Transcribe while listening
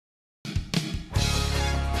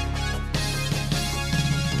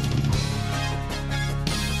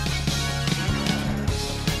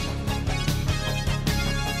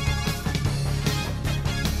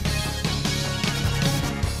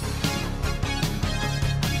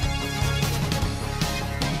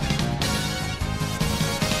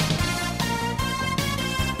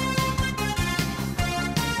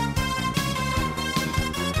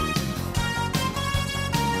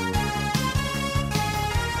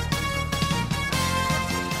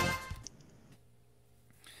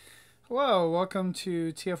Hello, welcome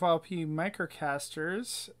to TFYLP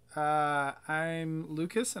Microcasters. I'm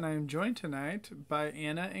Lucas, and I'm joined tonight by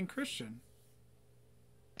Anna and Christian.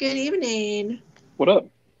 Good evening. What up?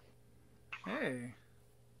 Hey.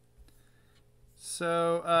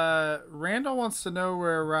 So, Randall wants to know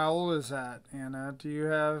where Raul is at. Anna, do you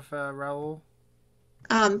have Raul?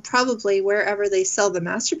 Probably wherever they sell the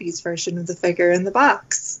masterpiece version of the figure in the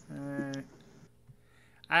box.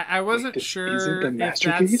 I wasn't This sure isn't the if that's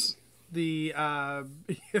masterpiece? the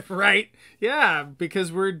right. Yeah,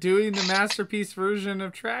 because we're doing the masterpiece version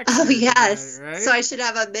of Tracks. Oh, here yes. tonight, right? So I should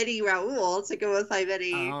have a mini Raoul to go with my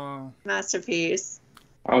mini Oh. masterpiece.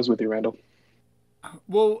 I was with you, Randall.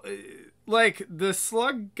 Well, like the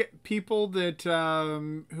slug people that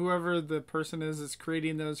whoever the person is that's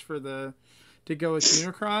creating those for the to go with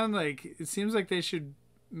Unicron, like it seems like they should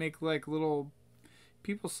make like little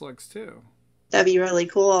people slugs too. That'd be really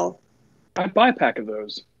cool. I'd buy a pack of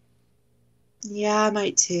those. Yeah, I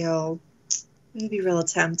might too. It'd be real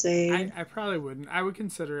tempting. I probably wouldn't. I would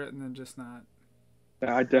consider it and then just not.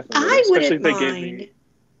 Yeah, I definitely would, I especially wouldn't if they gave mind. me.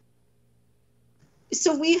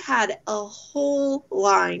 So we had a whole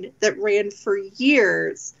line that ran for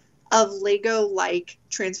years of Lego-like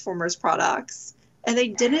Transformers products. And they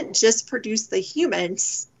didn't just produce the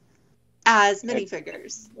humans as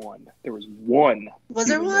minifigures. There was one. Was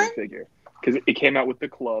there human one? Figure because it came out with the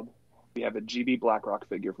club. We have a GB Blackrock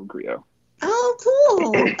figure from Creo. Oh,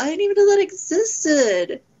 cool. I didn't even know that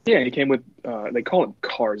existed. Yeah, he came with. They call him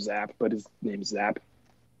Car Zap, but his name's Zap.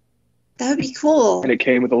 That would be cool. And it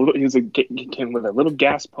came with a little. He came with a little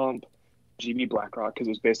gas pump, GB Blackrock, because it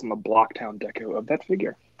was based on the Blocktown deco of that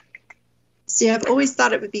figure. See, I've always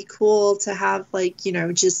thought it would be cool to have, like, you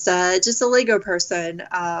know, just a Lego person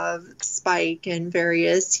of Spike and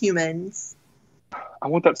various humans. I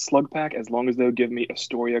want that slug pack as long as they'll give me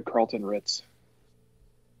Astoria Carlton Ritz.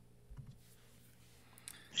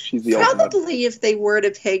 She's the ultimate. Probably if they were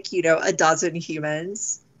to pick, you know, a dozen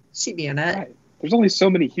humans, she'd be in it. Right. There's only so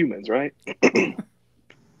many humans, right?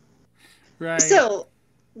 Right. So,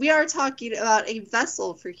 we are talking about a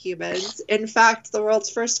vessel for humans. In fact, the world's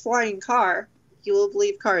first flying car. You will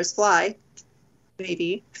believe cars fly.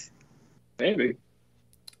 Maybe. Maybe.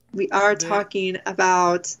 We are talking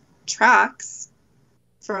about Trax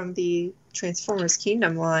from the Transformers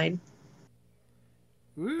Kingdom line.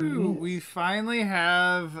 Ooh, we finally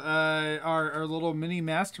have our little mini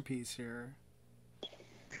masterpiece here.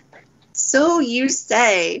 So you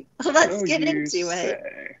say. Let's So get you into it.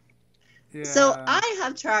 say. Yeah. So I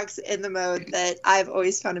have Trax in the mode that I've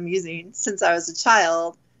always found amusing since I was a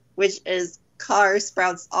child, which is car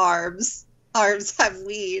sprouts arms. Arms have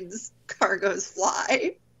wings. Car goes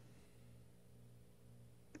fly.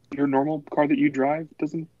 Your normal car that you drive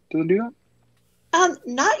doesn't do that?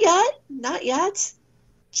 Not yet. Not yet.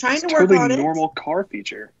 Trying It's to work totally on it. normal car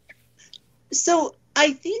feature. So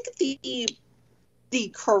I think the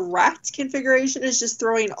correct configuration is just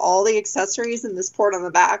throwing all the accessories in this port on the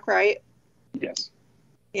back, right? Yes.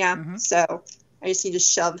 Yeah. Mhm. So I just need to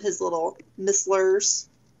shove his little misslers.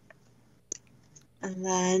 And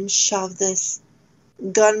then shove this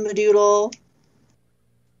gun madoodle.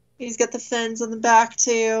 He's got the fins on the back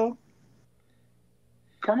too.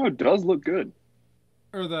 Car mode does look good.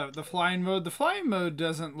 Or the flying mode. The flying mode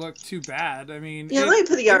doesn't look too bad. I mean, Yeah, let me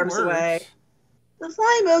put the it arms works. away. The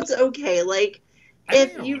flying mode's okay. Like, I if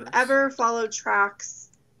think it you've works. ever followed Trax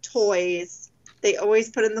toys, they always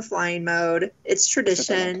put in the flying mode. It's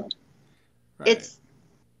tradition. Right. It's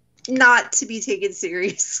not to be taken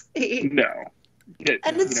seriously. No.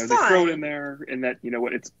 And it's They throw fun. it in there, and that, you know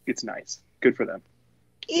what, it's nice. Good for them.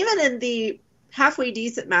 Even in the halfway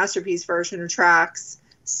decent masterpiece version of Trax,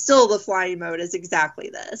 still the flying mode is exactly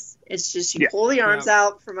this. It's just you Yeah. pull the arms Yeah.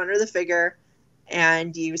 out from under the figure,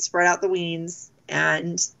 and you spread out the wings,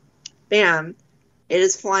 and bam, it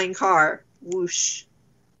is flying car. Whoosh.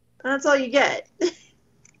 And that's all you get. And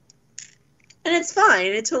it's fine.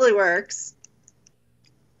 It totally works.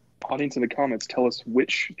 Audience in the comments, tell us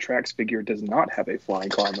which Trax figure does not have a flying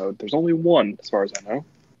car mode. There's only one, as far as I know.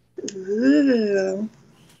 Ooh.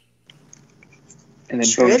 And then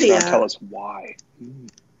bonus Trivia. round, tell us why.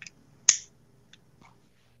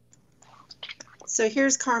 So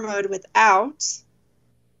here's car mode without.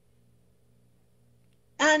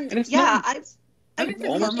 And it's yeah, not- I've think the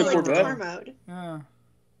almost really a liked the Corvette. car mode. Yeah.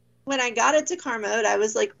 When I got it to car mode, I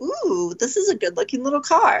was like, ooh, this is a good looking little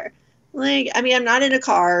car. Like, I mean, I'm not into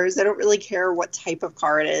cars. I don't really care what type of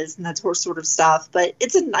car it is and that sort of stuff, but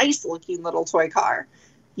it's a nice looking little toy car.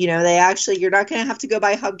 You know, you're not going to have to go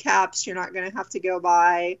buy hubcaps. You're not going to have to go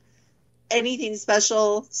buy anything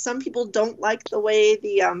special. Some people don't like the way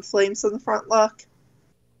the flames on the front look.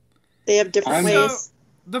 They have different I'm- ways.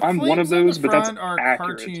 The I'm flames one of those, on the but that's front are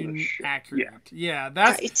accurate to the cartoon show. accurate. Yeah. Yeah,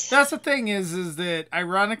 that's Right. that's the thing is that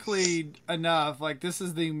ironically enough, like this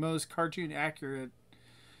is the most cartoon accurate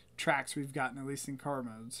tracks we've gotten, at least in car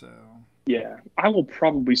mode. So Yeah, I will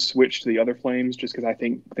probably switch to the other flames just because I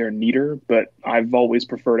think they're neater, but I've always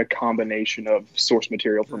preferred a combination of source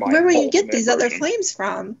material for my Where will you ultimate get these other version. flames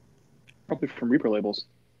from? Probably from Reaper labels.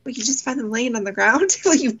 We could just find them laying on the ground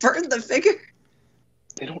when you burn the figure.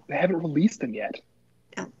 They haven't released them yet.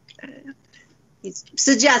 He's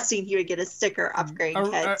suggesting he would get a sticker upgrade kit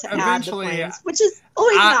to add the eventually, flames, which is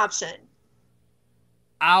always an option.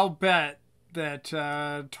 I'll bet that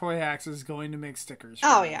Toy Hacks is going to make stickers.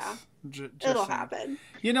 Oh, this. yeah. Just It'll saying. happen.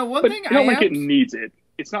 You know, one But thing I don't I like it needs it.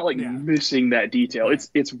 It's not like missing that detail.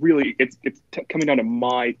 It's really coming down to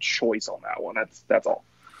my choice on that one. That's all.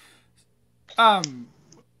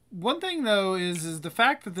 One thing though is the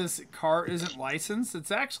fact that this car isn't licensed.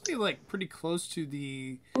 It's actually like pretty close to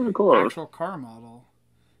the actual car model.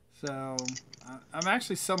 So I'm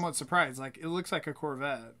actually somewhat surprised. Like it looks like a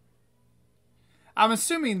Corvette. I'm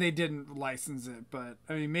assuming they didn't license it, but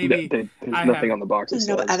I mean maybe There's nothing on the box. There's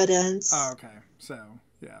no evidence. Oh, okay. So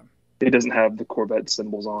yeah, it doesn't have the Corvette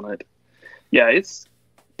symbols on it. Yeah, it's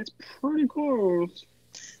pretty close.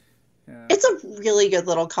 yeah. It's a really good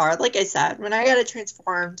little car. Like I said, when I got it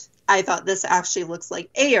transformed, I thought this actually looks like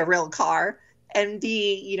a real car, and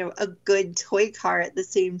B, a good toy car at the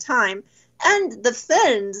same time. And the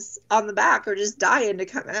fins on the back are just dying to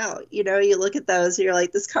come out. You look at those and you're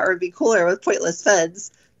like, this car would be cooler with pointless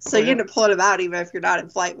fins. So you end up pulling them out even if you're not in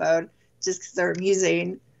flight mode, just because they're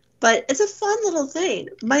amusing. But it's a fun little thing.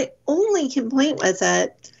 My only complaint with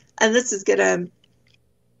it, and this is going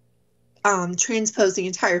to transpose the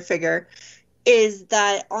entire figure, is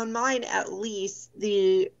that on mine at least,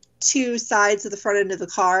 the two sides of the front end of the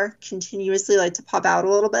car continuously like to pop out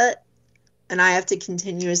a little bit. And I have to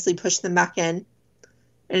continuously push them back in,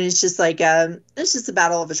 and it's just like it's just a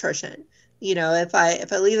battle of attrition. If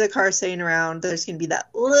I leave the car staying around, there's going to be that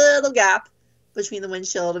little gap between the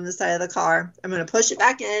windshield and the side of the car. I'm going to push it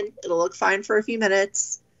back in. It'll look fine for a few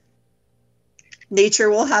minutes. Nature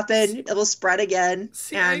will happen. It'll spread again,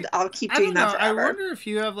 and I'll keep doing that forever. I wonder if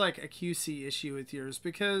you have like a QC issue with yours,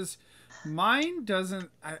 because mine doesn't.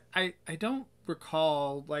 I don't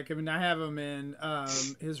recall, I have him in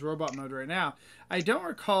his robot mode right now. I don't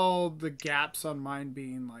recall the gaps on mine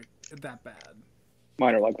being like that bad.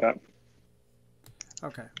 Mine are like that.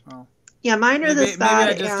 Okay, well. Yeah, mine are this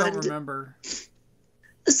bad. Maybe I just don't remember.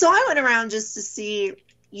 So I went around just to see,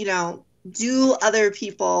 do other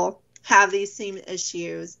people have these same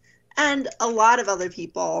issues? And a lot of other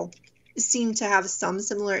people seem to have some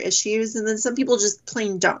similar issues, and then some people just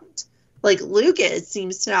plain don't. Like Lucas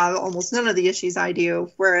seems to have almost none of the issues I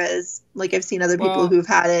do, whereas I've seen other people who've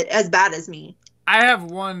had it as bad as me. I have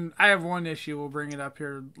one issue. We'll bring it up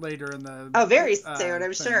here later in the. Oh, very soon,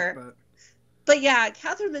 I'm sure. But yeah,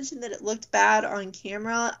 Catherine mentioned that it looked bad on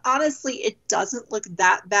camera. Honestly, it doesn't look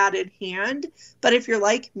that bad in hand. But if you're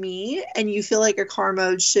like me and you feel like a car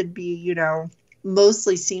mode should be,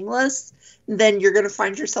 mostly seamless, then you're going to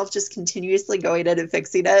find yourself just continuously going in and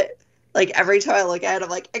fixing it. Every time I look at it, I'm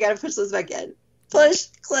like, I got to push this back in. Push,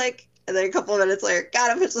 click. And then a couple of minutes later,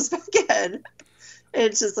 got to push this back in.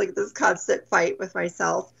 It's just this constant fight with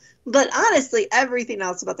myself. But honestly, everything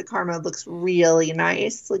else about the car mode looks really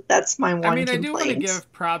nice. That's my one complaint. I do want to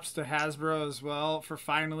give props to Hasbro as well for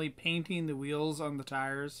finally painting the wheels on the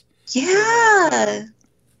tires. Yeah.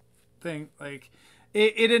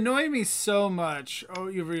 It annoyed me so much.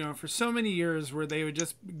 For so many years where they would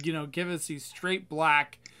just give us these straight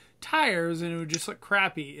black tires and it would just look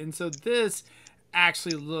crappy. And so this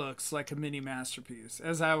actually looks like a mini masterpiece,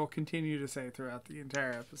 as I will continue to say throughout the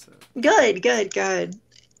entire episode. Good.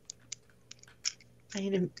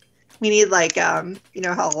 We need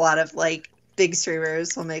how a lot of big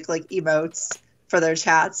streamers will make emotes for their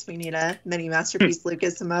chats. We need a mini masterpiece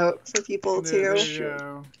Lucas emote for people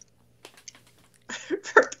to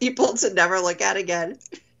for people to never look at again.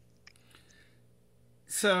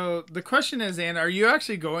 So the question is, Anna, are you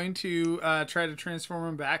actually going to try to transform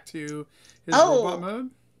him back to his robot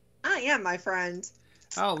mode? I am, my friend.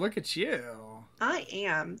 Oh, look at you. I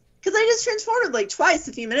am. Because I just transformed him twice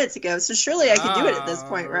a few minutes ago, so surely I could do it at this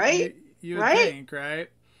point, right? You would think, right?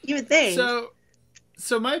 You would think.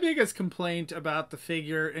 So my biggest complaint about the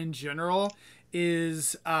figure in general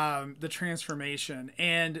is the transformation.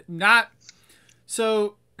 And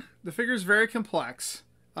so the figure is very complex.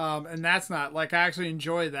 And that's not, I actually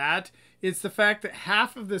enjoy that. It's the fact that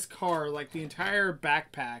half of this car, the entire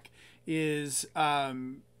backpack, is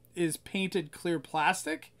painted clear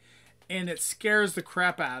plastic. and it scares the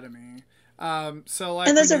crap out of me. So like,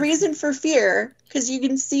 and there's a reason for fear, because you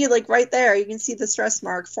can see, like, right there, you can see the stress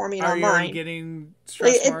mark forming are on you already mine. getting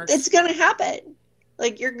stress marks? It's gonna happen.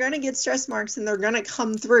 Like, you're gonna get stress marks, and they're gonna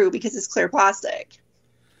come through because it's clear plastic.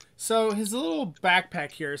 So his little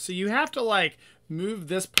backpack here. So you have to like move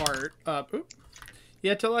this part up. Oop. You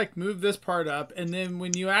have to like move this part up, and then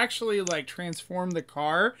when you actually like transform the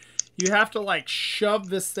car, you have to like shove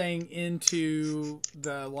this thing into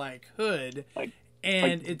the like hood,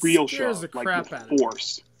 and it real scares shove, the crap out of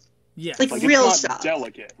force. Yes. Like Like real it's not shove.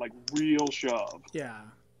 delicate, like real shove. Yeah.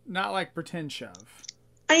 Not like pretend shove.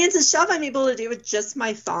 I mean, it's a shove I'm able to do with just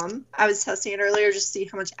my thumb. I was testing it earlier just to see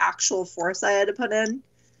how much actual force I had to put in.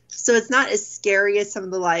 So it's not as scary as some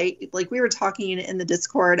of the like we were talking in the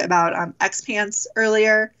Discord about X Pants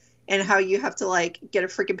earlier, and how you have to like get a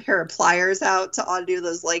freaking pair of pliers out to undo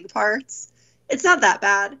those leg parts. It's not that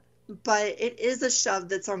bad, but it is a shove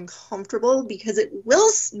that's uncomfortable because it will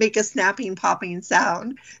make a snapping, popping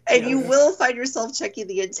sound, and you will find yourself checking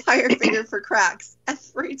the entire finger for cracks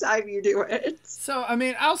every time you do it. So I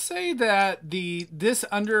mean, I'll say that this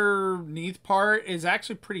underneath part is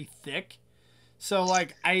actually pretty thick. So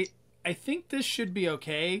like I think this should be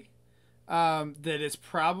okay. That it's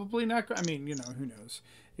probably not. I mean, you know, who knows?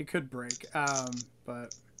 It could break.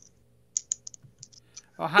 But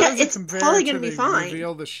well, how does it compare probably to gonna be the fine.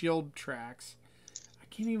 reveal the shield tracks? I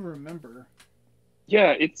can't even remember.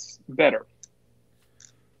 Yeah, it's better.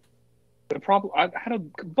 The problem, I had a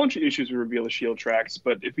bunch of issues with Reveal the Shield tracks,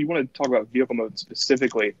 but if we want to talk about vehicle mode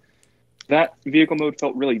specifically, that vehicle mode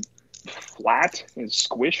felt really flat and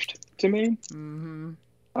squished to me.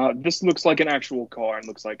 Mm-hmm. This looks like an actual car and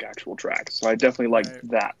looks like actual tracks, so I definitely like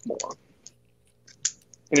that more.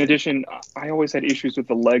 In addition, I always had issues with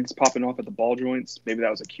the legs popping off at the ball joints. Maybe that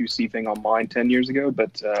was a QC thing on mine 10 years ago,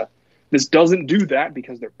 but this doesn't do that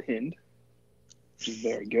because they're pinned, which is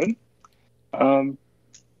very good.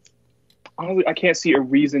 Honestly, I can't see a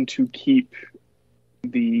reason to keep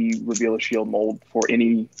the Reveal a Shield mold for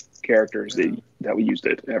any characters that we used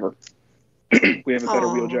it ever. We have a better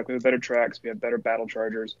wheeljack, we have better tracks, we have better battle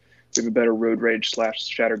chargers, we have a better road rage /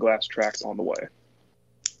 shatterglass tracks on the way.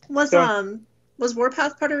 Was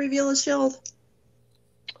Warpath part of Reveal a Shield?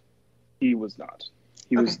 He was not.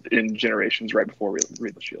 He was in Generations right before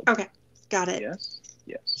Reveal a Shield. Okay, got it. Yes.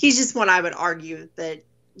 He's just one I would argue that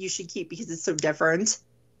you should keep because it's so different.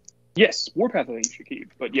 Yes, Warpath I think you should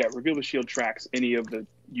keep, but yeah, Reveal the Shield tracks any of the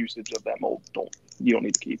usage of that mold. You don't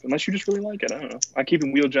need to keep unless you just really like it. I don't know. I keep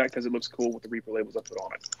in Wheeljack because it looks cool with the Reaper labels I put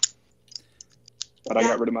on it. But I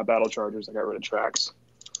got rid of my battle chargers. I got rid of tracks.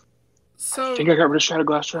 So I think I got rid of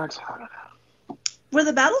Shatterglass tracks. I don't know. Were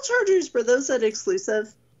the battle chargers, were those an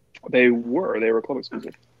exclusive? They were club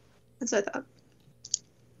exclusive. That's what I thought.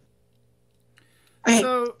 Okay,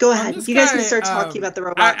 so go ahead. You guys can start talking about the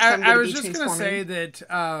robots. I was just going to say that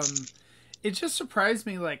it just surprised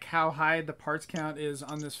me like how high the parts count is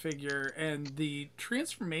on this figure, and the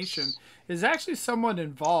transformation is actually somewhat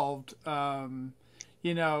involved.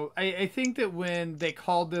 You know, I think that when they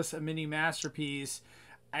called this a mini masterpiece,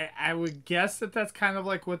 I would guess that that's kind of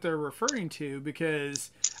like what they're referring to,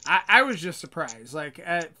 because I was just surprised. Like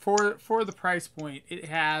for the price point,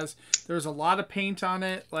 there's a lot of paint on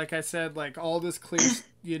it. Like I said, like all this clear,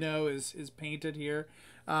 you know, is painted here.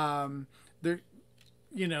 There,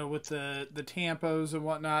 you know, with the tampos and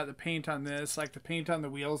whatnot, the paint on this, like the paint on the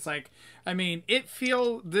wheels. Like, I mean,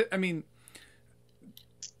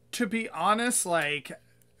 to be honest, like,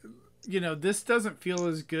 you know, this doesn't feel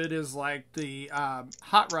as good as like the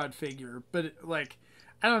Hot Rod figure, but like,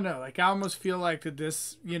 I don't know, like I almost feel like that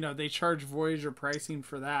this, you know, they charge Voyager pricing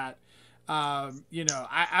for that. You know,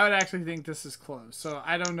 I would actually think this is close. So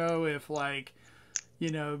I don't know if like, you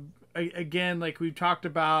know, again, like we've talked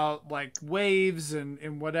about like waves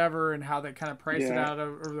and whatever, and how they kind of price it out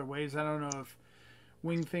over the waves. I don't know if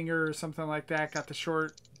Wingfinger or something like that got the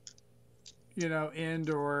short, you know, end,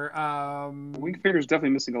 or Wingfinger's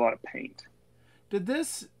definitely missing a lot of paint.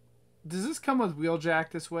 does this come with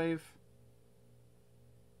Wheeljack, this wave?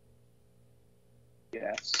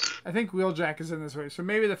 Yes. I think Wheeljack is in this wave, so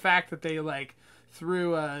maybe the fact that they like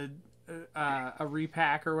threw a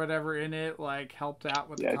repack or whatever in it like helped out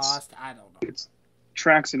with the cost. I don't know. It's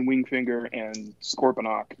tracks and Wingfinger and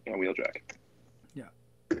Scorponok and Wheeljack. Yeah.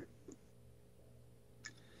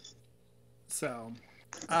 So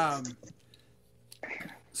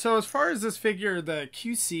so as far as this figure, the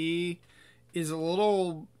QC is a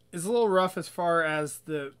little rough as far as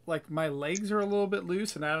the, like, my legs are a little bit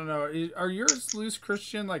loose, and I don't know, are yours loose,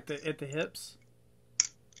 Christian, like at the hips?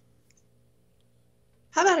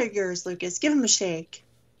 How about yours, Lucas? Give him a shake.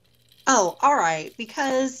 Oh, all right,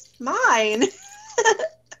 because mine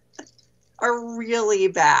are really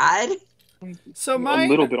bad. So A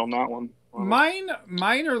little bit on that one. mine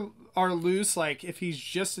are loose. Like if he's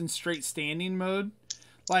just in straight standing mode,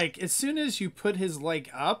 like as soon as you put his leg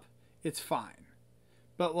up, it's fine.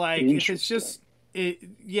 But like if it's just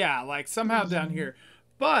yeah, like somehow down here.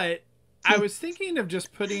 But I was thinking of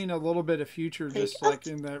just putting a little bit of future just like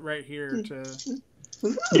in that right here to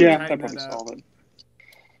yeah, that probably solve it.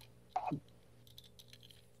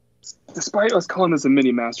 Despite us calling this a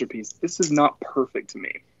mini masterpiece, this is not perfect to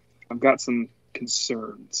me. I've got some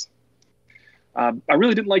concerns. I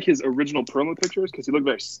really didn't like his original promo pictures because he looked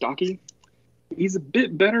very stocky. He's a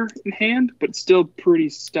bit better in hand, but still pretty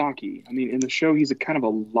stocky. I mean, in the show, he's a kind of a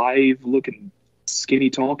live-looking, skinny,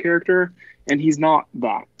 tall character, and he's not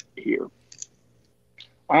that here.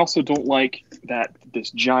 I also don't like that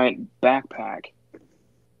this giant backpack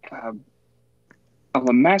of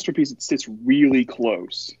a masterpiece, it sits really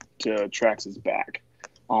close to Trax's back.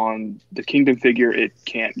 On the Kingdom figure, it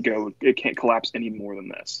can't collapse any more than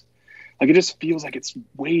this. Like, it just feels like it's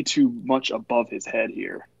way too much above his head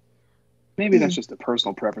here. Maybe that's just a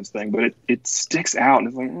personal preference thing, but it sticks out, and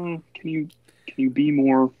it's like, can you be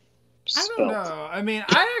more svelte? I don't know. I mean,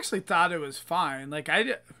 I actually thought it was fine. Like, I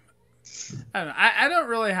don't know. I don't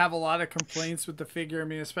really have a lot of complaints with the figure. I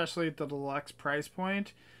mean, especially at the deluxe price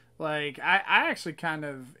point. Like, I actually kind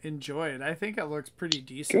of enjoy it. I think it looks pretty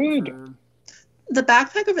decent. Good. The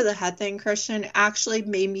backpack over the head thing, Christian, actually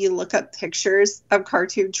made me look up pictures of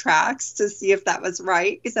cartoon Trax to see if that was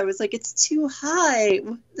right. Because I was like, it's too high.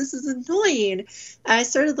 This is annoying. And I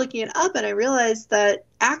started looking it up and I realized that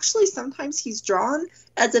actually sometimes he's drawn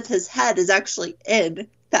as if his head is actually in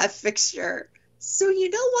that fixture. So you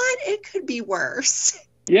know what? It could be worse.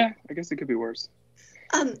 Yeah, I guess it could be worse.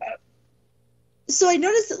 So I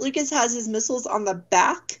noticed that Lucas has his missiles on the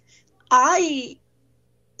back.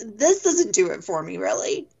 This doesn't do it for me,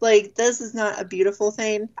 really. Like, this is not a beautiful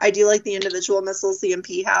thing. I do like the individual missiles the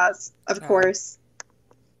MP has, of course.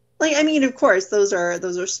 Like, I mean, of course, those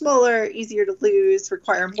are smaller, easier to lose,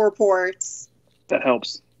 require more ports. That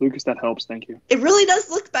helps. Lucas, that helps. Thank you. It really does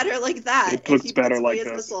look better like that. It looks better like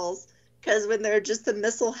this. Missiles, because when they're just the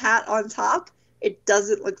missile hat on top, it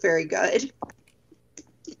doesn't look very good.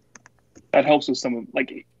 That helps with some of,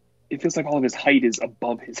 like, it feels like all of his height is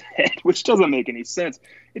above his head, which doesn't make any sense.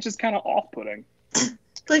 It's just kind of off-putting.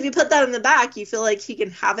 But if you put that in the back, you feel like he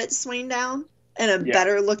can have it swing down in a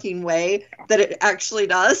better-looking way that it actually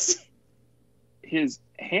does. His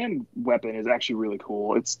hand weapon is actually really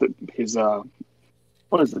cool. It's his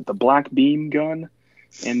what is it? The black beam gun,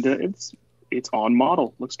 and it's on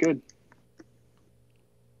model. Looks good.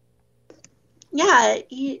 Yeah,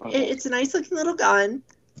 it's a nice-looking little gun.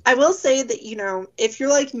 I will say that, you know, if you're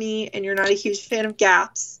like me and you're not a huge fan of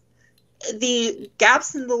gaps, the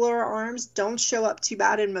gaps in the lower arms don't show up too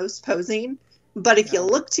bad in most posing. But if you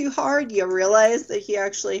look too hard, you realize that he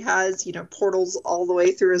actually has, you know, portals all the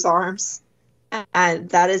way through his arms. And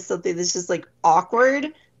that is something that's just, like,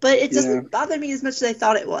 awkward. But it doesn't bother me as much as I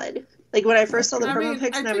thought it would. Like, when I first saw the promo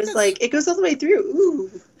pics, and I was like, it goes all the way through.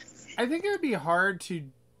 Ooh. I think it would be hard to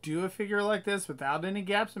do a figure like this without any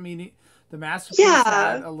gaps. I mean, the masterpiece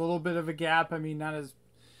had a little bit of a gap. I mean, not as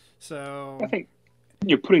so. I think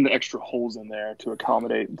you're putting the extra holes in there to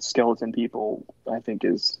accommodate skeleton people, I think,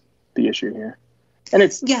 is the issue here. And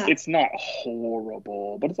it's not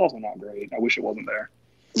horrible, but it's also not great. I wish it wasn't there.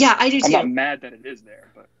 Yeah, I do too. I'm not mad that it is there,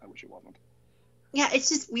 but I wish it wasn't. Yeah, it's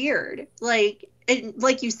just weird. Like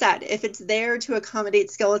you said, if it's there to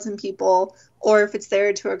accommodate skeleton people, or if it's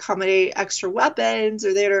there to accommodate extra weapons,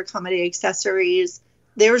 or there to accommodate accessories,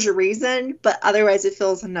 there's a reason, but otherwise it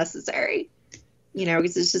feels unnecessary. You know,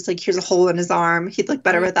 because it's just like, here's a hole in his arm. He'd look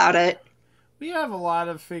better without it. We have a lot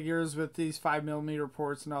of figures with these 5mm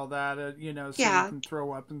ports and all that, you know, so you can throw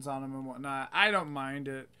weapons on them and whatnot. I don't mind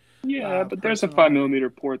it. Yeah, but there's a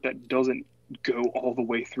 5mm port that doesn't go all the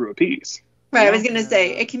way through a piece. Right, I was going to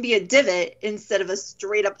say, it can be a divot instead of a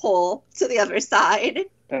straight up hole to the other side.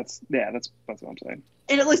 That's what I'm saying.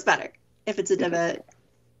 And it looks better if it's a divot.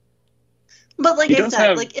 But like I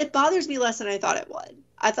said, like, it bothers me less than I thought it would.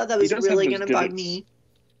 I thought that was really going to bug me.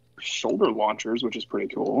 Shoulder launchers, which is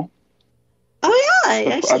pretty cool. Oh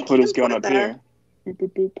yeah, I put his gun up here. Boop,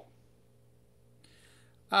 boop, boop.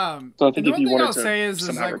 So I think if you wanted to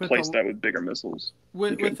somehow replace that with bigger missiles.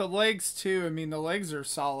 With the legs too, I mean, the legs are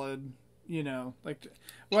solid, you know, like,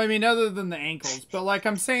 well, I mean, other than the ankles, but like,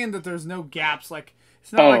 I'm saying that there's no gaps, like,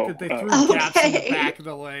 it's not like that they threw gaps in the back of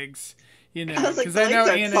the legs, you know, because I know,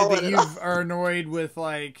 Anna, that you are annoyed with,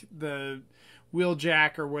 like, the wheel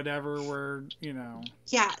jack or whatever, where, you know.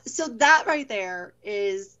 Yeah, so that right there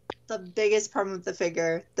is the biggest problem with the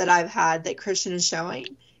figure that I've had that Christian is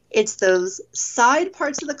showing. It's those side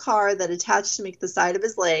parts of the car that attach to make the side of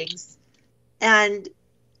his legs. And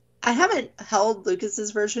I haven't held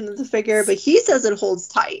Lucas's version of the figure, but he says it holds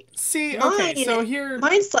tight. See, okay, so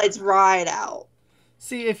mine slides right out.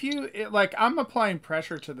 See, if you like, I'm applying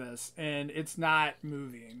pressure to this, and it's not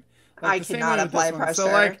moving. Like, I cannot apply pressure. So,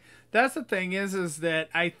 like, that's the thing is that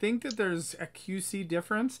I think that there's a QC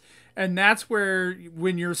difference, and that's where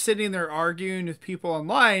when you're sitting there arguing with people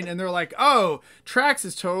online, and they're like, "Oh, Trax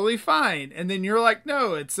is totally fine," and then you're like,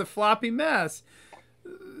 "No, it's a floppy mess."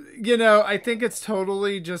 You know, I think it's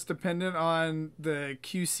totally just dependent on the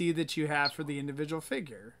QC that you have for the individual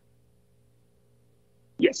figure.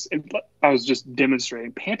 Yes, I was just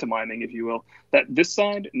demonstrating, pantomiming, if you will, that this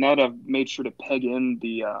side, now that I've made sure to peg in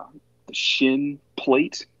the shin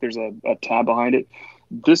plate, there's a tab behind it.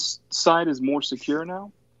 This side is more secure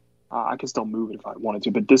now. I can still move it if I wanted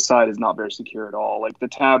to, but this side is not very secure at all. Like, the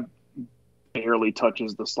tab barely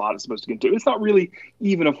touches the slot it's supposed to get into. It's not really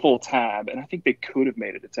even a full tab, and I think they could have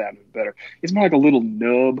made it a tab better. It's more like a little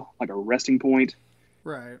nub, like a resting point.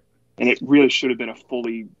 Right. And it really should have been a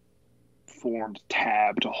fully formed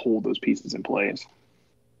tab to hold those pieces in place.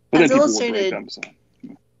 But as illustrated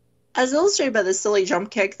by the silly jump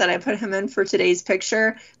kick that I put him in for today's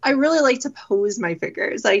picture, I really like to pose my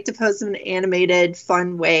figures. I like to pose them in animated,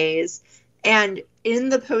 fun ways. And in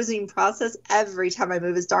the posing process, every time I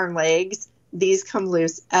move his darn legs, these come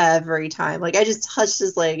loose every time. Like, I just touched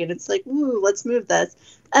his leg, and it's like, ooh, let's move this.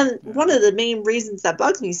 And one of the main reasons that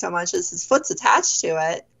bugs me so much is his foot's attached to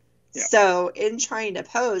it. Yeah. So in trying to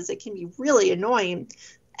pose, it can be really annoying.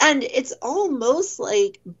 And it's almost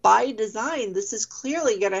like by design, this is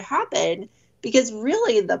clearly going to happen, because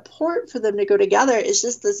really the port for them to go together is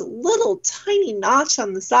just this little tiny notch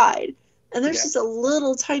on the side. And there's just a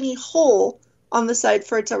little tiny hole on the side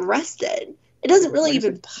for it to rest in. It doesn't really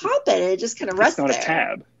even pop in. It just kind of rests there. It's not a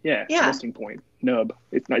tab. Yeah. Resting point. Nub.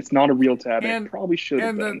 It's not a real tab. And, it probably should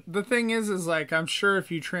have been. And the thing is like, I'm sure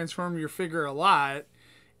if you transform your figure a lot,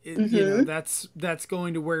 you know, that's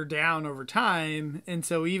going to wear down over time. And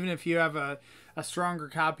so even if you have a stronger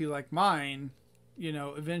copy like mine, you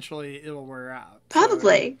know, eventually it'll wear out.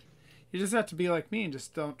 Probably. So you just have to be like me and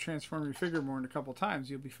just don't transform your figure more than a couple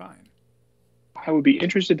times. You'll be fine. I would be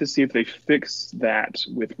interested to see if they fix that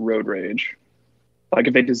with Road Rage. Like,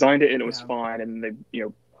 if they designed it and it was fine, and they, you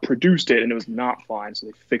know, produced it and it was not fine, so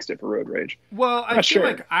they fixed it for Road Rage. Well, I feel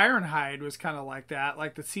like Ironhide was kind of like that.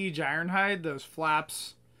 Like the Siege Ironhide, those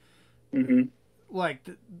flaps. Mm-hmm. Like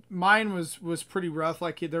mine was pretty rough.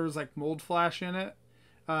 Like there was like mold flash in it,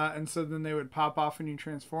 and so then they would pop off when you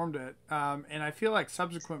transformed it. And I feel like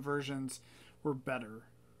subsequent versions were better.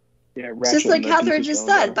 Yeah, just like Catherine just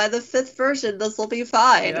said, by the 5th version, this will be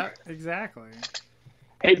fine. Yeah, exactly.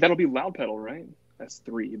 Hey, that'll be loud pedal, right? That's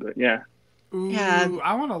 3, but yeah. Ooh, yeah.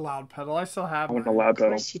 I want a loud pedal. I still have. I want a loud pedal.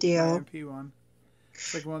 Of course you do. My MP one.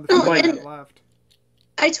 It's like one of the few I had left.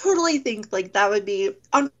 I totally think like that would be.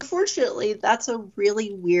 Unfortunately, that's a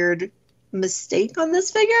really weird mistake on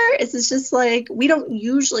this figure. It's just like we don't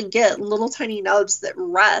usually get little tiny nubs that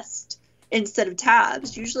rest instead of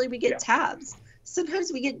tabs. Usually we get tabs.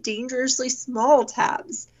 Sometimes we get dangerously small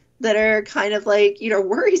tabs that are kind of like, you know,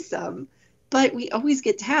 worrisome, but we always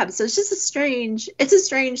get tabs. So it's just a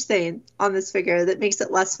strange thing on this figure that makes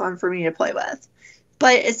it less fun for me to play with.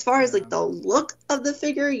 But as far as like the look of the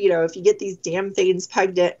figure, you know, if you get these damn things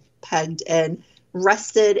pegged and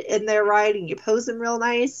rested in there right, and you pose him real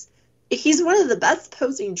nice, he's one of the best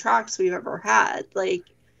posing Trax we've ever had. Like,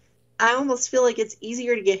 I almost feel like it's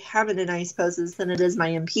easier to get him into nice poses than it is my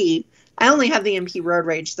MP. I only have the MP Road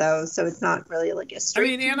Rage though, so it's not really like a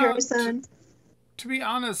straight comparison. To be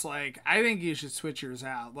honest, like, I think you should switch yours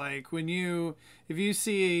out. Like, if you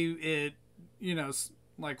see it, you know,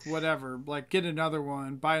 like whatever, like get another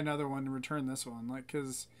one, buy another one, and return this one. Like,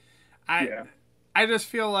 because I just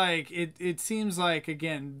feel like it seems like,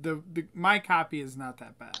 again, my copy is not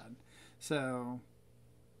that bad. So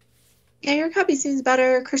yeah, your copy seems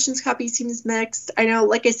better. Christian's copy seems mixed. I know,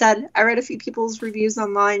 like I said, I read a few people's reviews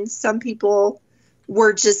online. Some people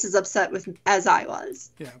were just as upset as I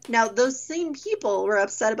was. Yeah. Now, those same people were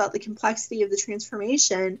upset about the complexity of the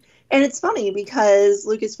transformation. And it's funny because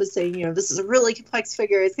Lucas was saying, you know, this is a really complex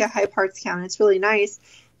figure. It's got high parts count. It's really nice.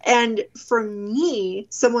 And for me,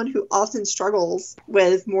 someone who often struggles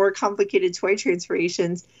with more complicated toy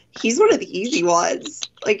transformations, he's one of the easy ones.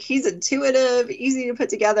 Like, he's intuitive, easy to put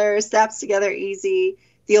together, snaps together easy.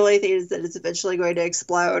 The only thing is that it's eventually going to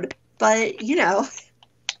explode. But, you know,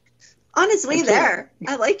 on his way there,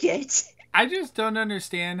 I like it. I just don't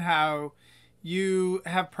understand how you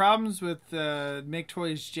have problems with Make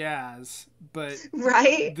Toys Jazz, but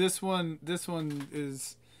Right? this one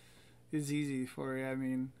is easy for you. I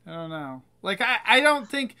mean, I don't know. Like I don't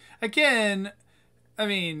think, again, I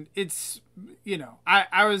mean, it's, you know,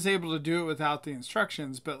 I was able to do it without the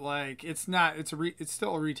instructions, but like it's not, it's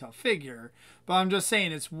still a retail figure, but I'm just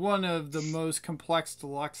saying it's one of the most complex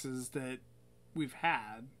deluxes that we've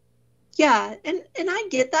had. Yeah, and I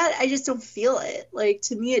get that. I just don't feel it. Like,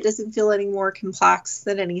 to me, it doesn't feel any more complex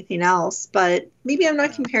than anything else. But maybe I'm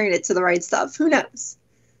not comparing it to the right stuff. Who knows?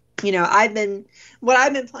 You know, what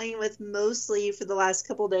I've been playing with mostly for the last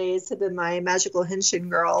couple days have been my Magical Henshin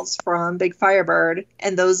girls from Big Firebird,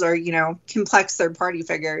 and those are, you know, complex third-party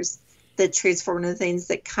figures that transform into things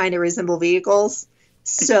that kind of resemble vehicles.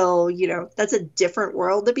 So, you know, that's a different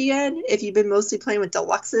world to be in. If you've been mostly playing with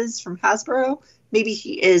deluxes from Hasbro, maybe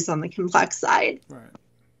he is on the complex side. Right.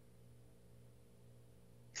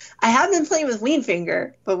 I have been playing with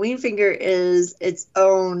Weenfinger, but Weenfinger is its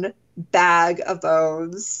own bag of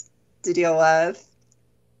bones to deal with.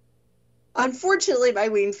 Unfortunately, my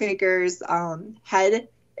Weenfinger's head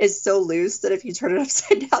is so loose that if you turn it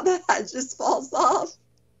upside down, the head just falls off.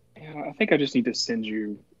 Yeah, I think I just need to send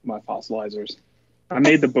you my fossilizers. I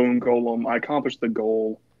made the bone golem. I accomplished the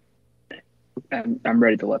goal, and I'm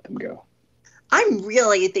ready to let them go. I'm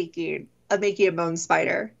really thinking of making a bone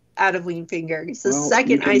spider out of Weenfinger. So the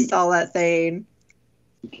second I saw that thing,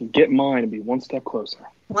 you can get mine and be one step closer.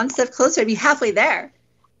 One step closer, I'd be halfway there.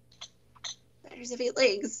 Spiders have 8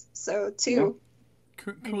 legs, so 2.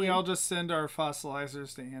 Yeah. Can we all just send our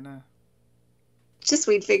fossilizers to Anna? Just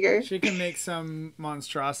Weenfinger. She can make some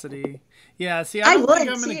monstrosity. Yeah, see, I don't think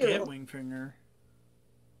I'm going to get Weenfinger.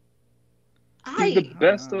 He's the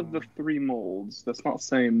best of the 3 molds. That's not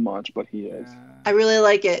saying much, but he is. I really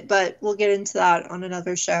like it, but we'll get into that on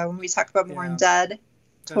another show when we talk about more Undead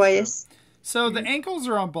toys. So the ankles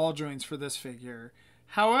are on ball joints for this figure.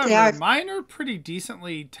 However, mine are pretty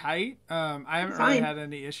decently tight. I haven't really had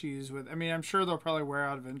any issues with. I mean, I'm sure they'll probably wear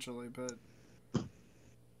out eventually, but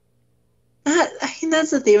I mean,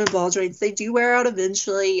 that's the theme of ball joints. They do wear out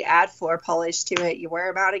eventually. You add floor polish to it. You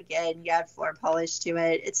wear them out again. You add floor polish to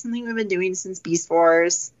it. It's something we've been doing since Beast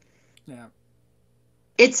Wars. Yeah.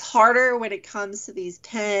 It's harder when it comes to these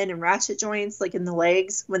pin and ratchet joints, like in the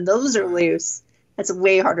legs. When those are loose, that's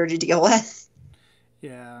way harder to deal with.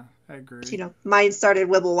 Yeah, I agree. You know, mine started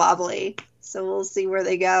wibble wobbly, so we'll see where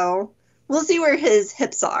they go. We'll see where his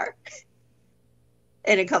hips are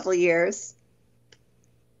in a couple of years.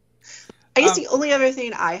 I guess the only other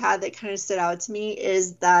thing I had that kind of stood out to me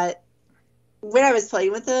is that when I was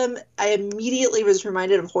playing with him, I immediately was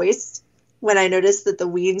reminded of Hoist when I noticed that the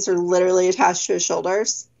wings are literally attached to his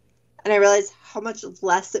shoulders. And I realized how much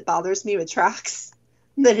less it bothers me with Trax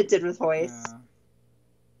than it did with Hoist. Yeah.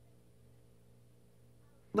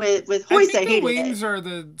 With Hoist, I hated it. The wings are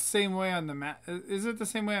the same way on the Is it the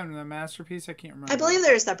same way on the Masterpiece? I can't remember. I believe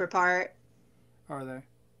they're a separate part. Are they?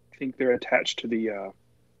 I think they're attached to the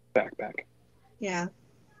backpack. Yeah.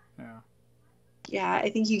 Yeah. Yeah, I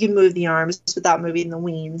think you can move the arms without moving the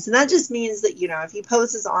wings. And that just means that, you know, if he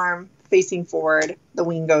poses his arm facing forward, the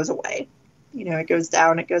wing goes away. You know, it goes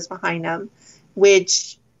down, it goes behind him.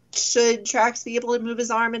 Which, should Trax be able to move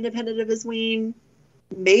his arm independent of his wing?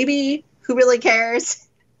 Maybe. Who really cares?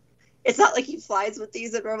 It's not like he flies with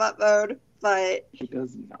these in robot mode, but... He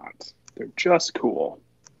does not. They're just cool.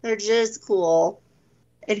 They're just cool.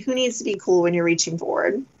 And who needs to be cool when you're reaching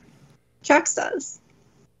forward? Trax does.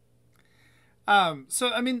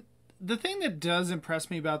 So, I mean, the thing that does impress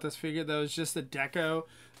me about this figure, though, is just the deco.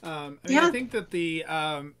 I think that the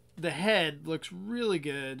head looks really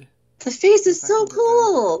good. The face is so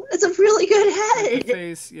cool. It's a really good head. The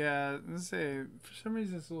face, yeah. Let's say, for some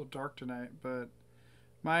reason, it's a little dark tonight, but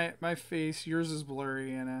my face, yours is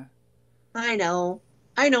blurry, Anna. I know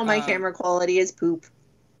my camera quality is poop.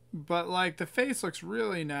 But, like, the face looks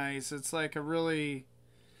really nice. It's, like, a really,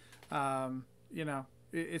 you know,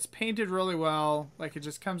 it's painted really well. Like, it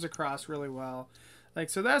just comes across really well. Like,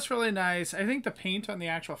 so that's really nice. I think the paint on the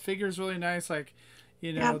actual figure is really nice. Like,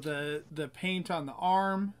 you know, the paint on the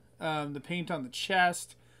arm, the paint on the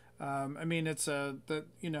chest. I mean, it's the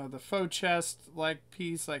faux chest, like,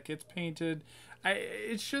 piece, like, it's painted.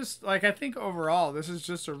 It's just, like, I think overall, this is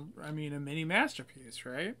just a mini masterpiece,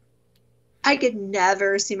 right? I could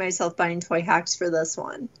never see myself buying toy hacks for this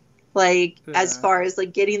one. Like, as far as,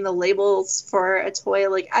 like, getting the labels for a toy,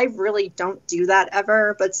 like, I really don't do that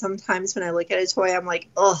ever. But sometimes when I look at a toy, I'm like,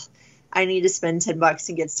 ugh, I need to spend $10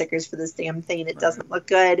 and get stickers for this damn thing. It doesn't look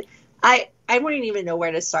good. I wouldn't even know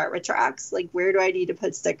where to start with tracks. Like, where do I need to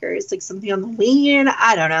put stickers? Like, something on the wing?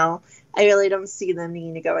 I don't know. I really don't see them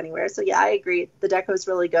needing to go anywhere. So, yeah, I agree. The deco is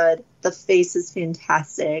really good. The face is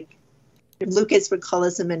fantastic. Lucas would call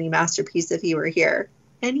this a mini masterpiece if he were here.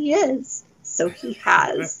 And he is. So he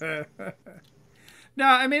has. No,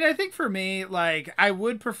 I mean, I think for me, like, I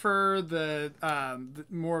would prefer the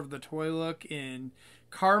more of the toy look in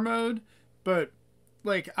car mode, but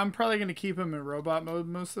like, I'm probably going to keep him in robot mode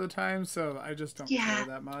most of the time, so I just don't care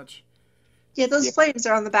that much. Yeah, those flames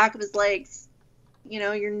are on the back of his legs. You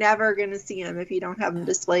know, you're never going to see him if you don't have him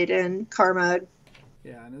displayed in car mode.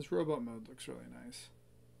 Yeah, and his robot mode looks really nice.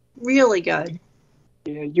 Really good.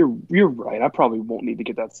 Yeah, you're right. I probably won't need to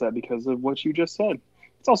get that set because of what you just said.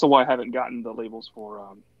 It's also why I haven't gotten the labels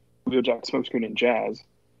for Wheeljack, Smokescreen, and Jazz,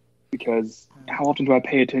 because how often do I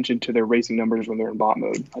pay attention to their racing numbers when they're in bot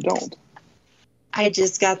mode? I don't. I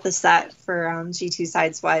just got the set for G2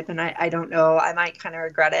 Sideswipe, and I don't know. I might kind of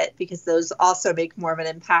regret it because those also make more of an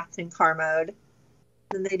impact in car mode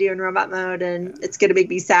than they do in robot mode, and it's going to make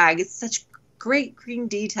me sag. It's such great green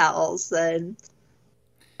details. And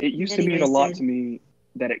it used to mean a lot to me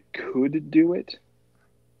that it could do it,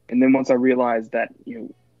 and then once I realized that, you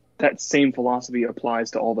know, that same philosophy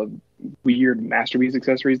applies to all the weird Masterpiece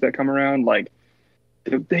accessories that come around, like,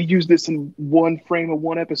 they use this in one frame of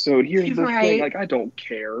one episode. Here's the thing. Like, I don't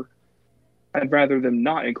care. I'd rather them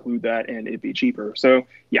not include that and it be cheaper. So,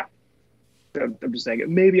 yeah. I'm just saying it.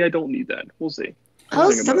 Maybe I don't need that. We'll see.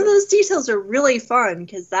 Some of those details are really fun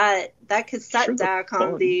because that cassette deck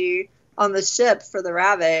on the ship for the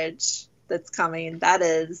Ravage that's coming, that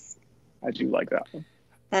is... I do like that one.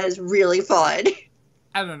 That is really fun.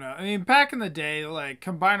 I don't know. I mean, back in the day, like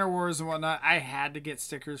Combiner Wars and whatnot, I had to get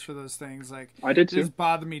stickers for those things. Like, I did too. It just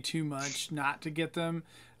bothered me too much not to get them,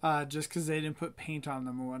 just because they didn't put paint on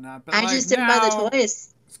them and whatnot. But I just didn't buy the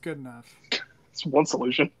toys. It's good enough. It's one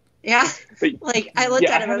solution. Yeah. Like, I looked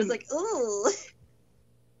at it, I was like, ooh.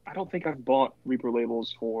 I don't think I've bought Reaper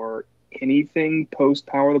labels for anything post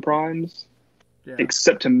Power of the Primes,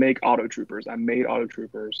 except to make Auto Troopers. I made Auto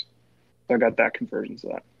Troopers, so I got that conversion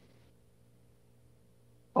set.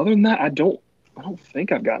 Other than that, I don't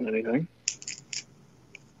think I've gotten anything.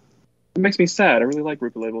 It makes me sad. I really like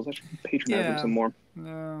Reaper labels. I should patronize them some more.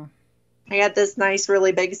 No. I got this nice,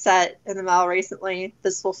 really big set in the mail recently.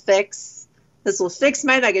 This will fix my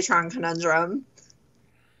Megatron conundrum.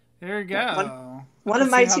 There you go. One of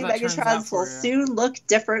my two Megatrons will soon look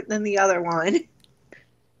different than the other one.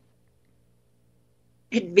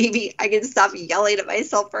 And maybe I can stop yelling at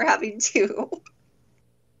myself for having two.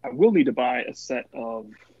 I will need to buy a set of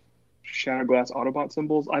Shatterglass Autobot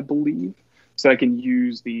symbols, I believe, so I can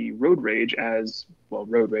use the Road Rage as, well,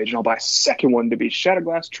 Road Rage, and I'll buy a second one to be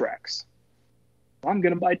Shatterglass Tracks. I'm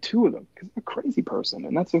going to buy two of them, because I'm a crazy person,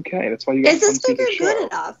 and that's okay. That's why you got. Is this figure good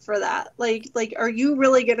enough for that? Like, are you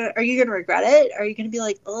gonna regret it? Are you gonna be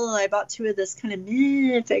like, oh, I bought two of this kind of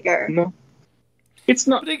meh figure? No. It's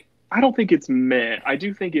not, I don't think it's meh. I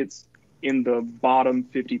do think it's in the bottom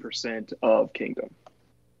 50% of Kingdom.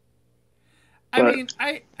 I mean,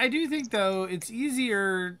 I do think, though, it's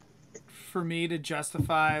easier for me to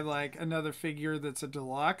justify, like, another figure that's a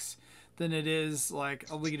deluxe than it is, like,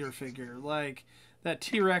 a leader figure. Like, that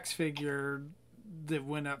T-Rex figure that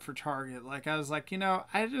went up for Target. Like, I was like, you know,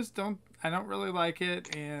 I don't really like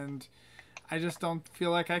it, and I just don't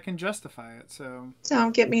feel like I can justify it, so...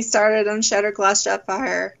 Don't get me started on Shatterglass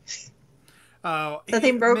Jetfire. Oh, the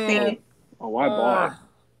thing broke me. Oh, I bought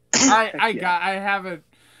it. I have it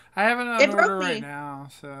on order right now,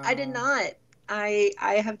 so... I did not.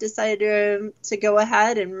 I have decided to go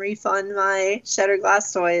ahead and refund my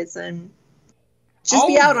Shatterglass toys and just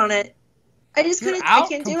be out on it. I just couldn't. I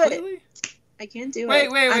can't completely do it. I can't do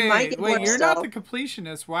it. Wait! You're not the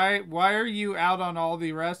completionist. Why are you out on all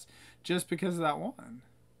the rest just because of that one?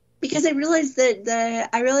 Because I realized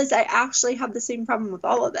I actually have the same problem with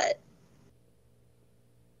all of it.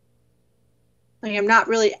 Like, I'm not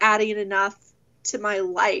really adding enough to my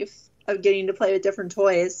life of getting to play with different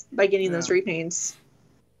toys by getting those repaints.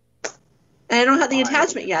 And I don't have the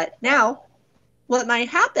attachment yet. Now, what might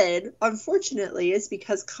happen, unfortunately, is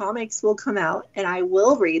because comics will come out and I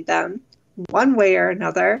will read them one way or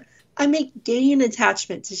another. I may gain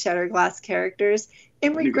attachment to Shatterglass characters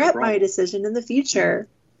and regret my decision in the future.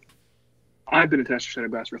 I've been attached to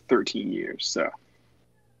Shatterglass for 13 years, so...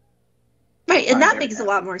 Right, and that makes a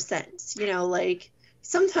lot more sense. You know, like,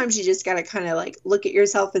 sometimes you just gotta kind of, like, look at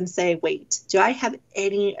yourself and say, wait, do I have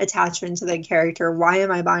any attachment to the character? Why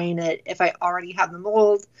am I buying it if I already have the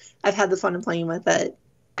mold? I've had the fun of playing with it.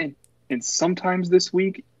 And sometimes this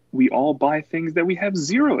week, we all buy things that we have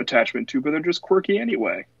zero attachment to, but they're just quirky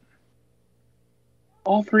anyway.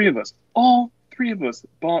 all three of us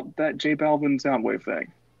bought that J Balvin Soundwave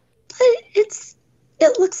thing. But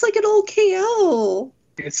it looks like an old KO.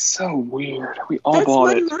 It's so weird. We all That's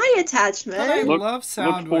bought it. my But I attachment. love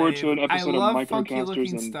Soundwave. Look forward to an I episode of love funky Microcasters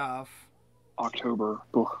looking in stuff. October.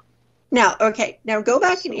 Ugh. Now, okay, now go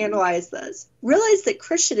back and So analyze this. Realize that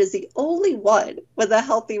Christian is the only one with a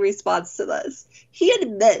healthy response to this. He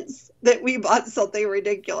admits that we bought something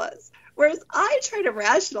ridiculous, whereas I try to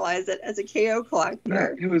rationalize it as a KO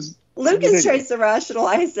collector. Yeah, it was. Lucas tries to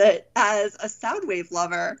rationalize it as a Soundwave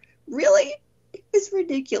lover. Really? It was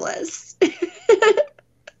ridiculous.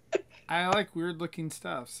 I like weird looking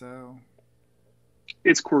stuff, so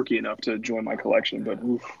It's quirky enough to join my collection, but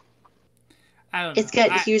oof. I don't know. It's got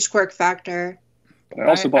a huge quirk factor. But I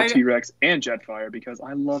also bought T-Rex and Jetfire because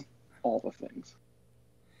I love all the things.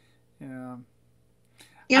 Yeah.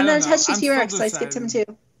 Yeah, I'm I not don't know. attached to I'm T-Rex, still so I skipped him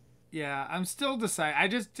too. Yeah, I'm still deciding. I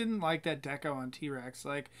just didn't like that deco on T-Rex.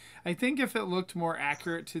 Like, I think if it looked more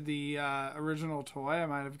accurate to the original toy, I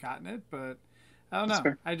might have gotten it, but I don't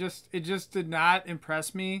know. It just did not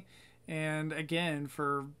impress me. And again,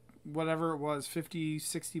 for whatever it was, 50,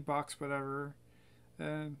 60 bucks, whatever,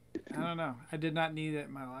 I don't know. I did not need it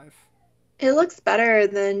in my life. It looks better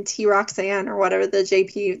than T-Roxanne or whatever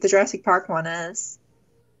the Jurassic Park one is.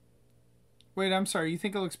 Wait, I'm sorry. You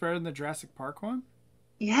think it looks better than the Jurassic Park one?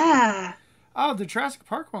 Yeah. Oh, the Jurassic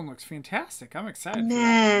Park one looks fantastic. I'm excited.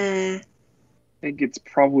 Nah. I think it's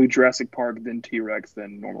probably Jurassic Park, then T-Rex,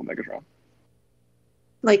 then normal Megatron.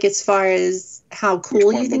 Like, as far as how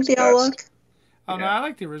cool you think they all look? Oh, no, I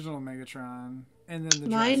like the original Megatron. And then the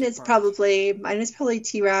mine is probably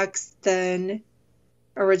T-Rex, then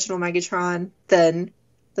original Megatron, then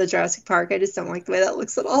the Jurassic Park. I just don't like the way that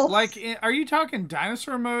looks at all. Like, are you talking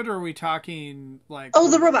dinosaur mode, or are we talking, like...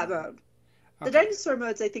 Oh, the robot mode. Okay. The dinosaur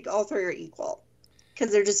modes, I think all three are equal.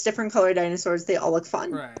 Because they're just different color dinosaurs. They all look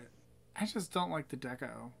fun. Right. I just don't like the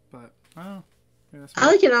deco, but, well... Yeah, I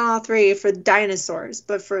like it on all three for the dinosaurs,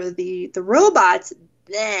 but for the robots,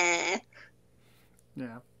 nah.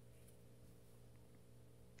 Yeah.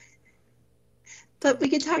 But we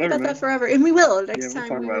could talk about that forever, and we will next time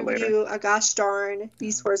we review review a gosh darn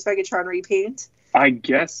Beast Wars Megatron repaint. I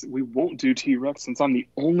guess we won't do T-Rex since I'm the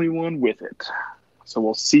only one with it. So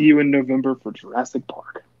we'll see you in November for Jurassic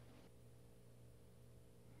Park.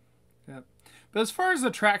 Yep. But as far as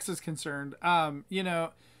the tracks is concerned, you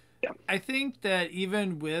know, yeah. I think that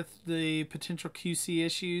even with the potential QC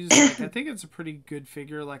issues, like, I think it's a pretty good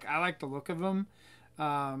figure. Like, I like the look of him.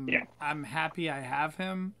 Yeah. I'm happy I have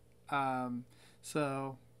him.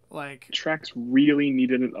 So, like... Tracks really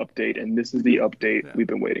needed an update, and this is the update we've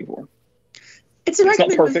been waiting for. It's a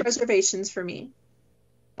recommend with reservations for me.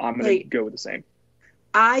 I'm going to go with the same.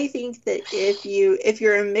 I think that if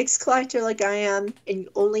you're a mixed collector like I am, and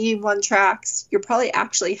you only want tracks, you're probably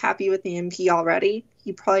actually happy with the MP already.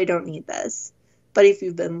 You probably don't need this. But if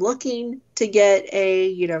you've been looking to get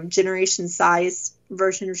a, generation sized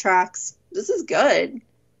version of tracks, this is good.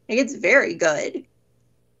 Like, it's very good.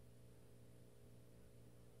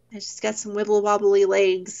 It's just got some wibble wobbly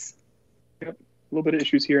legs. Yep. A little bit of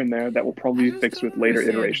issues here and there that will probably be fixed with later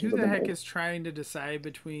iterations of the mold. Who the heck mold. is trying to decide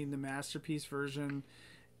between the Masterpiece version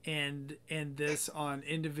and this on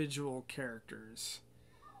individual characters?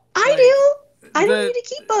 I do. I don't need to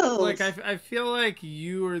keep both. Like, I feel like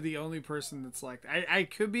you are the only person that's like... I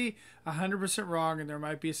could be 100% wrong, and there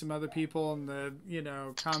might be some other people in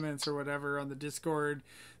the, comments or whatever on the Discord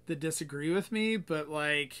that disagree with me, but,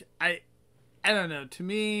 like, I don't know. To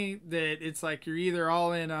me, that it's like you're either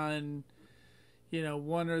all in on,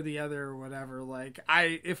 one or the other or whatever. Like,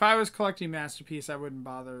 if I was collecting Masterpiece, I wouldn't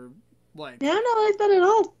bother, like... No, not like that at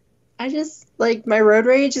all. I just, like, my Road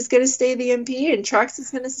Rage is going to stay the MP, and Tracks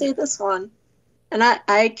is going to stay this one. And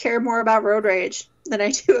I care more about Road Rage than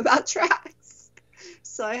I do about Tracks.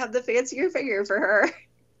 So I have the fancier figure for her.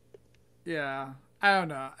 Yeah. I don't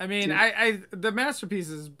know. I mean, the Masterpiece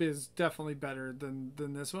is definitely better than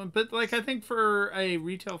this one. But, like, I think for a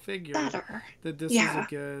retail figure, that this is a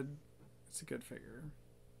good figure.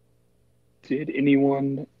 Did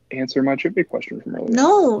anyone answer my trivia question from earlier?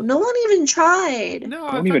 No one even tried. No,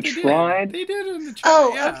 I even tried. They did in the chat.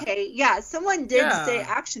 Oh, yeah. Okay. Yeah, someone did say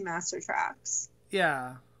Action Master Tracks.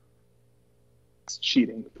 Yeah. It's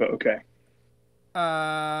cheating, but okay.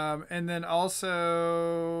 And then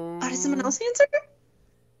also... did someone else answer?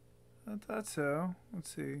 I thought so.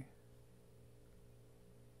 Let's see.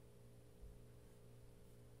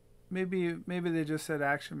 Maybe they just said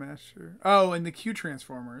Action Master. Oh, and the Q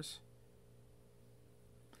Transformers.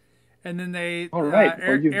 And then they, All right.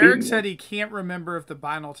 Eric said he can't remember if the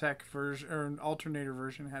Binaltech version or an alternator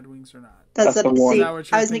version had wings or not. That's the what, one. see, Is that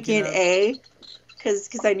what you're I was making an thinking A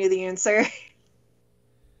because I knew the answer.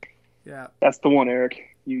 Yeah. That's the one, Eric.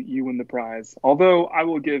 You win the prize. Although I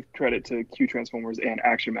will give credit to Q Transformers and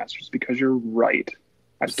Action Masters because you're right.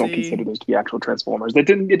 I just don't consider those to be actual Transformers.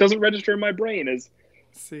 It doesn't register in my brain as.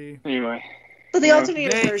 See. Anyway. But the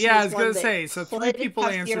alternator version yeah, I is was gonna one say. that So 3 people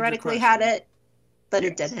have answered your theoretically question. had it, but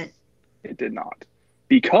Yes. it didn't. It did not.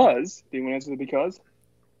 Because. Do you want to answer the because?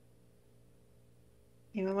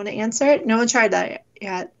 Anyone want to answer it? No one tried that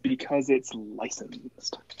yet. Because it's licensed.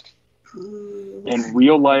 Ooh. And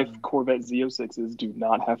real life Corvette Z06s do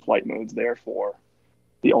not have flight modes, therefore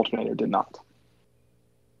the alternator did not.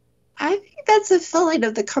 I think that's a failing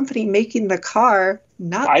of the company making the car,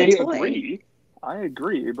 not I the toy.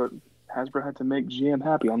 agree, but Hasbro had to make GM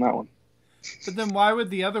happy on that one. But then why would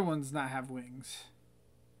the other ones not have wings?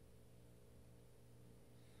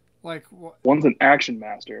 Like what? One's an Action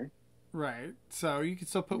Master. Right. So you can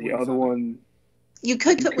still put The wings other on one, You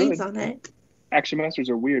could put wings on it. Action Masters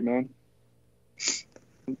are weird, man.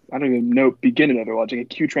 I don't even know beginning of their logic. A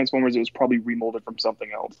Q Transformers, it was probably remolded from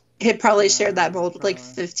something else. It probably shared that mold with like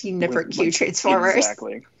probably. 15 different Q Transformers.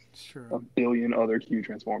 Exactly. It's true. A billion other Q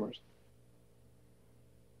Transformers.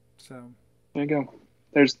 So there you go.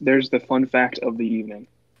 There's the fun fact of the evening.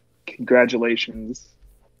 Congratulations,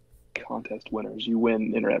 contest winners. You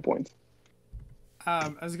win internet points.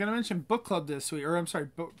 I was going to mention book club this week, or I'm sorry,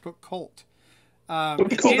 book cult.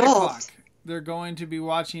 Book At cult. 8 o'clock, they're going to be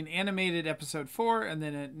watching animated episode 4, and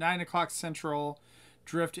then at 9 o'clock Central,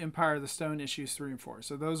 Drift Empire of the Stone issues 3 and 4.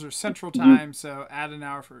 So those are Central time, so add an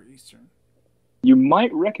hour for Eastern. You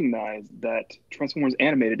might recognize that Transformers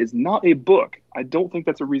Animated is not a book. I don't think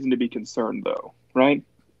that's a reason to be concerned, though, right?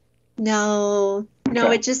 No,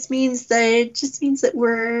 Okay. it just means that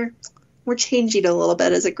we're changing a little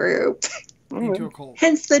bit as a group. Into a cult.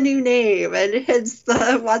 Hence the new name, and hence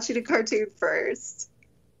the watching a cartoon first.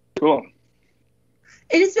 Cool.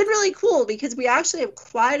 It has been really cool because we actually have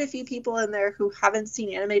quite a few people in there who haven't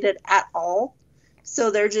seen animated at all.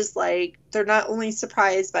 So they're just like, they're not only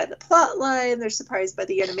surprised by the plot line, they're surprised by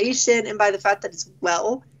the animation and by the fact that it's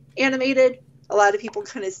well animated. A lot of people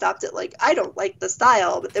kind of stopped at like, I don't like the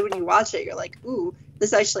style, but then when you watch it, you're like, ooh,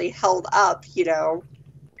 this actually held up, you know.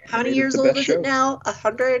 How many years old is it now?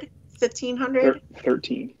 100? 1,500?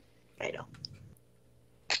 13. I know.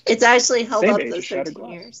 It's actually held Same up age as those Shattered 13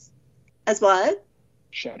 Glass. years. As what?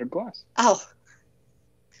 Shattered Glass. Oh.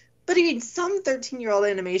 But I mean, some 13-year-old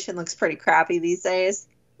animation looks pretty crappy these days.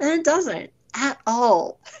 And it doesn't. At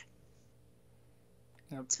all.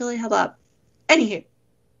 Yep. It's really held up. Anywho.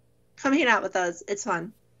 Come hang out with us. It's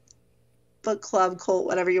fun. Book club, cult,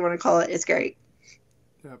 whatever you want to call it. It's great.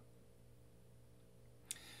 Yep.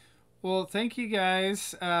 Well, thank you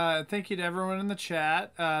guys. Thank you to everyone in the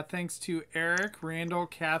chat. Thanks to Eric, Randall,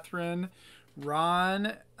 Catherine,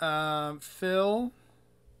 Ron, Phil,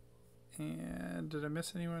 and did I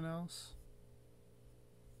miss anyone else?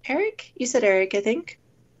 Eric? You said Eric, I think.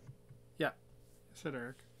 Yeah, I said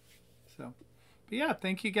Eric. So, but yeah,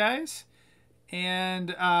 thank you guys.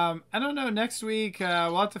 And I don't know, next week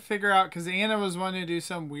we'll have to figure out, because Anna was wanting to do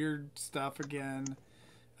some weird stuff again.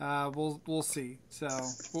 We'll see. So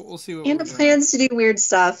we'll see what Anna plans to do weird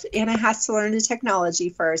stuff. Anna has to learn the technology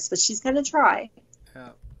first, but she's going to try. Yeah.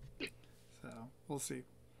 So we'll see.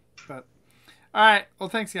 But all right. Well,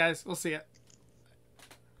 thanks guys. We'll see you.